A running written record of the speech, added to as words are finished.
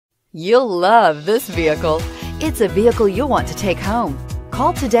You'll love this vehicle. It's a vehicle you'll want to take home.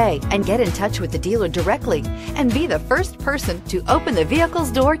 Call today and get in touch with the dealer directly and be the first person to open the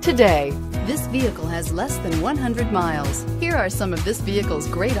vehicle's door today. This vehicle has less than 100 miles. Here are some of this vehicle's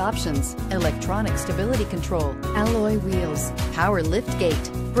great options: electronic stability control, alloy wheels, power lift gate,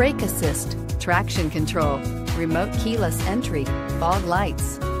 brake assist, traction control, remote keyless entry, fog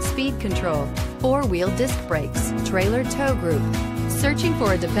lights, speed control, four-wheel disc brakes, trailer tow group. Searching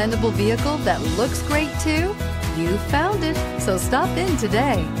for a dependable vehicle that looks great too? You found it, so stop in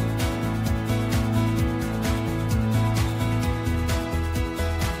today.